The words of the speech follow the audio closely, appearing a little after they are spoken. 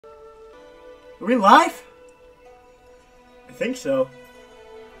Are we live? I think so.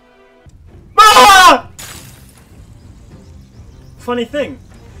 Ah! Funny thing.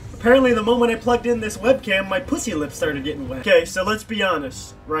 Apparently the moment I plugged in this webcam, my pussy lips started getting wet. Okay, so let's be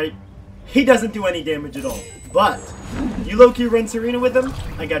honest, right? He doesn't do any damage at all. But, you low-key run Sareena with him,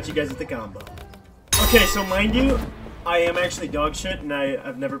 I got you guys with the combo. Okay, so mind you, I am actually dog shit, and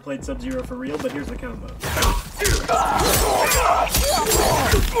I've never played Subzero for real, but here's the combo.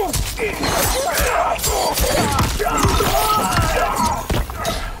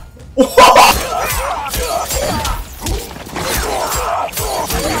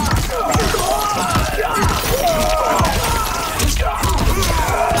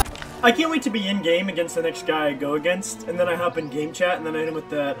 I can't wait to be in-game against the next guy I go against, and then I hop in game chat, and then I hit him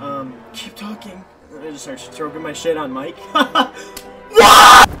with that, keep talking. And I just start stroking my shit on mic. What?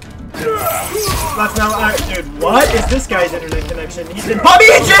 That's not, dude, what is this guy's internet connection? He's in Bobby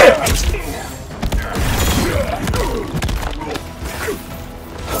and Jim!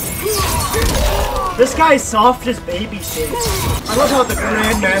 This guy's soft as baby shit. I love how the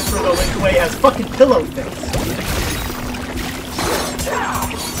Grandmaster of the Link Way has fucking pillow face.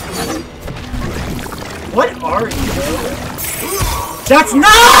 What are you, bro? That's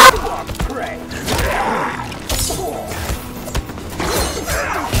not!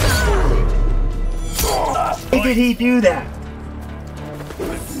 Why did he do that?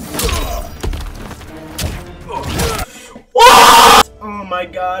 What? Oh my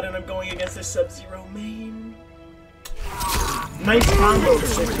god, and I'm going against the Subzero main. Nice combo,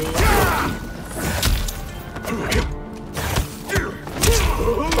 Sydney.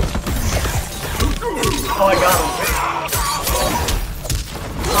 Oh, I got him.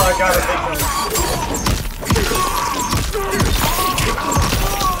 Oh, I got him big time.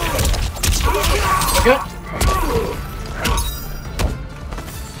 Okay.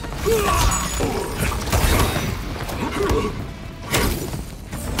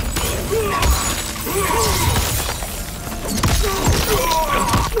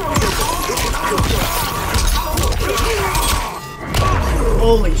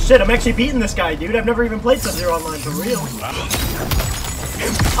 Holy shit, I'm actually beating this guy, dude. I've never even played Subzero Online for real.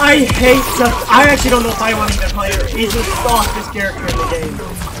 I hate Sub. I actually don't know if I want to even play her. He's the softest character in the game.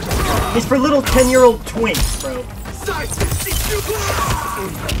 He's for little 10-year-old twinks, bro.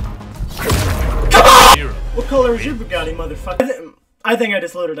 Come on! What color is your Bugatti, motherfucker? I think I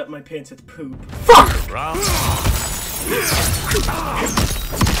just loaded up my pants with poop. Fuck!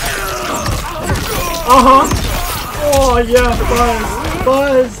 Uh-huh. Oh, yeah, Buzz.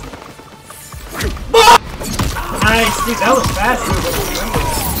 Buzz. Nice, dude, that was fast.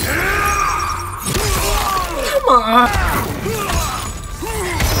 Come on.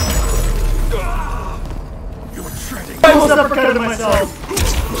 I almost uppercutted myself.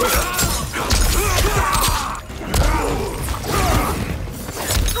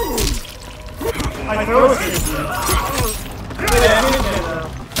 I throw it.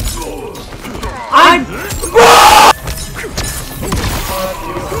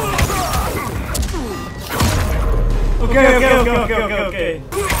 Okay.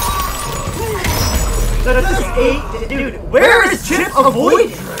 That's just 8. Dude, where is Chip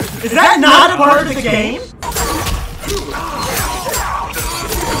avoiding? Is that not a part of the game?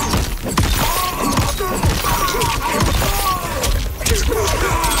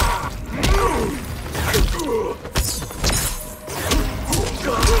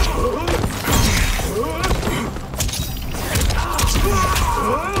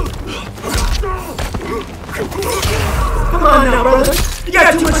 Come on now, brother! You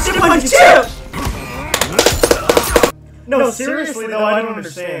got too much chip on your chip! No, seriously though, I don't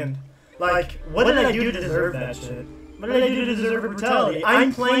understand. Like, what did I do to deserve that shit? What did I do to deserve brutality?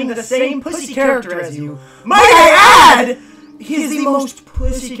 I'm playing the same pussy character as you. Might I add, he is the most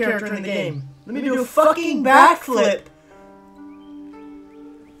pussy character in the game. Let me do a fucking backflip.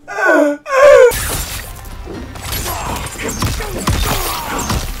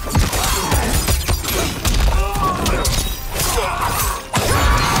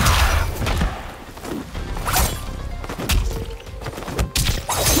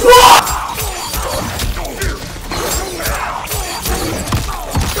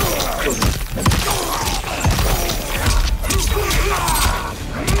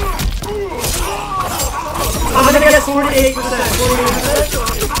 I'm gonna get 48%. 48%.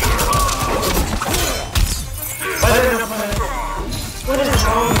 What is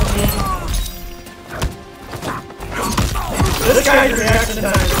wrong with me? This guy's reaction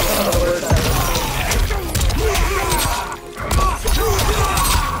time is one of the worst ever.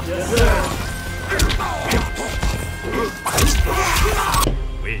 Yes, sir.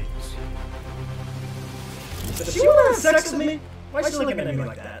 Wins. sex with me? Why is she looking at me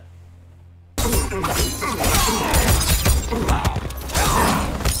like that?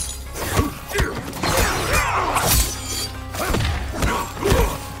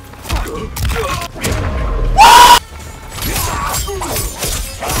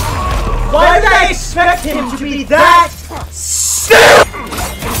 Why did I expect him to be that stupid?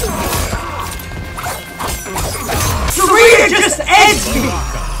 Sareena just edged me!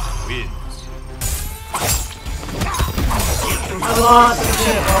 I lost the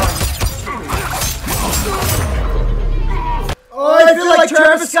shit. Oh, I feel like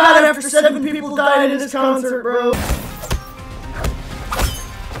Travis Scott after 7 people died at his concert, bro.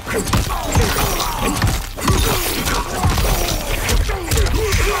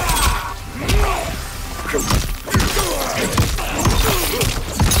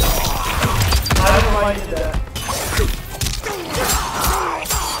 I don't know why you did that.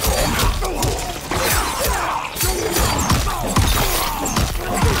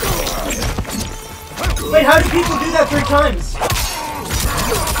 Wait, how do people do that 3 times?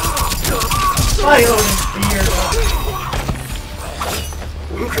 I own his beard.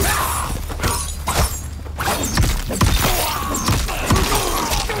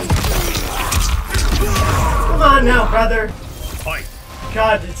 Come on now, brother. Fight.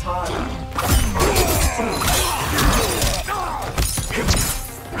 God, it's hot.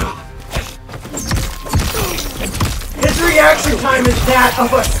 His reaction time is that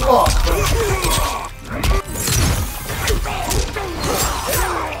of a sloth.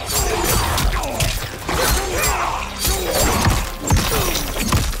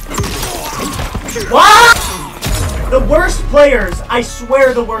 What? The worst players, I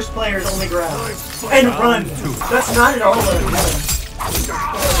swear the worst players only grab and run. That's not at all what I'm doing.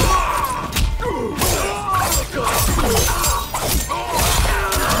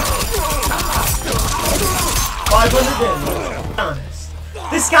 500 damage. Honest.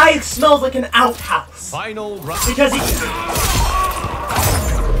 This guy smells like an outhouse. Final round. Because he...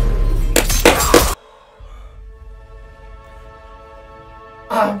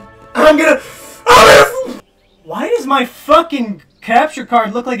 I'm gonna... Why does my fucking capture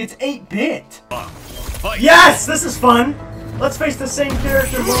card look like it's 8-bit? Yes! This is fun! Let's face the same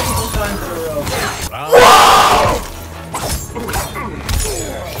character multiple times in a row. Whoa!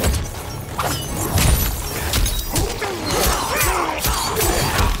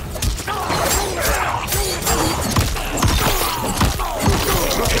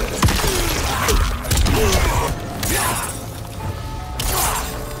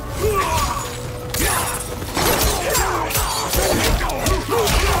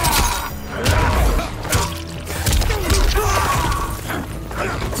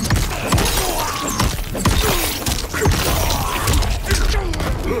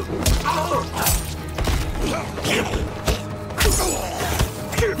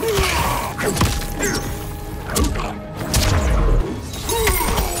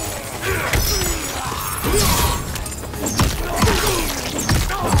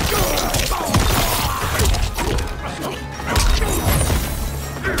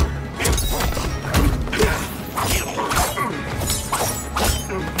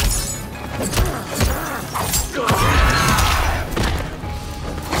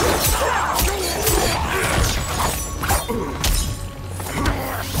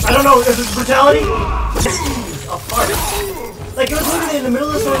 I don't know, is this brutality? A fart. Like, it was literally in the middle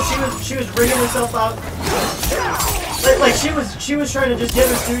of this one, she was bringing herself out. Like she was trying to just get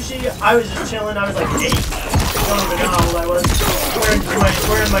her sushi. I was just chilling. I was like 8. I don't even know how old I was.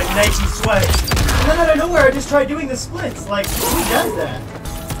 Wearing my Nike sweat. And then out of nowhere, I just tried doing the splits. Like, who does that?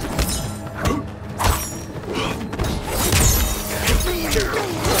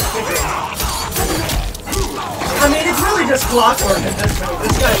 I mean, it's really just clockwork at this point.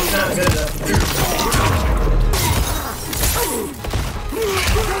 This guy is not good enough.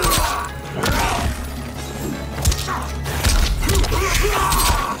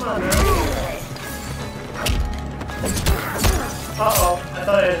 Come on, man. Uh-oh. I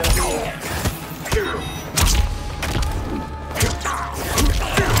thought I had enough.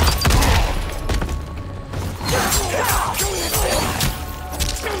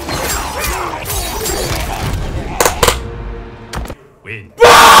 Win.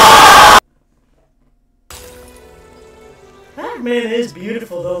 That man is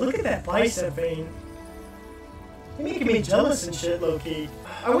beautiful, though. Look at that bicep vein. You're making me jealous and shit, low-key.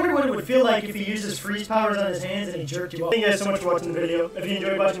 I wonder what it would feel like if he used his freeze powers on his hands and he jerked you off. Thank you guys so much for watching the video. If you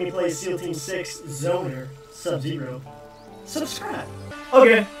enjoyed watching me play SEAL Team 6 Zoner Subzero, subscribe.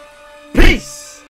 Okay. Peace!